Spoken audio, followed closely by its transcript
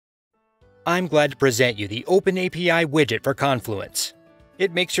I'm glad to present you the OpenAPI widget for Confluence.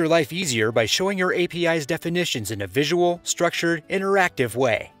 It makes your life easier by showing your API's definitions in a visual, structured, interactive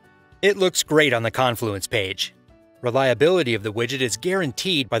way. It looks great on the Confluence page. Reliability of the widget is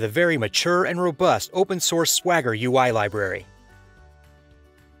guaranteed by the very mature and robust open-source Swagger UI library.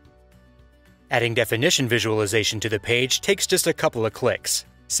 Adding definition visualization to the page takes just a couple of clicks.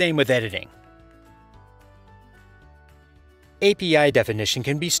 Same with editing. API definition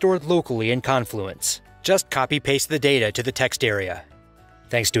can be stored locally in Confluence. Just copy-paste the data to the text area.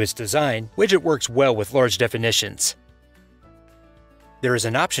 Thanks to its design, widget works well with large definitions. There is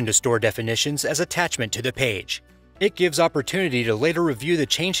an option to store definitions as attachment to the page. It gives opportunity to later review the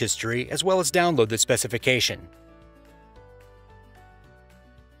change history as well as download the specification.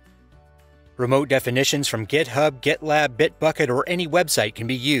 Remote definitions from GitHub, GitLab, Bitbucket, or any website can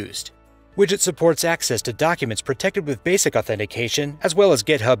be used. Widget supports access to documents protected with basic authentication as well as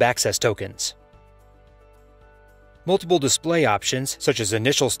GitHub access tokens. Multiple display options, such as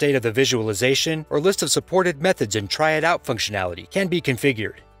initial state of the visualization or list of supported methods and try it out functionality, can be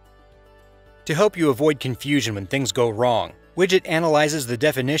configured. To help you avoid confusion when things go wrong, Widget analyzes the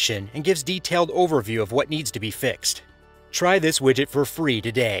definition and gives detailed overview of what needs to be fixed. Try this widget for free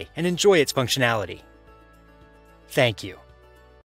today and enjoy its functionality. Thank you.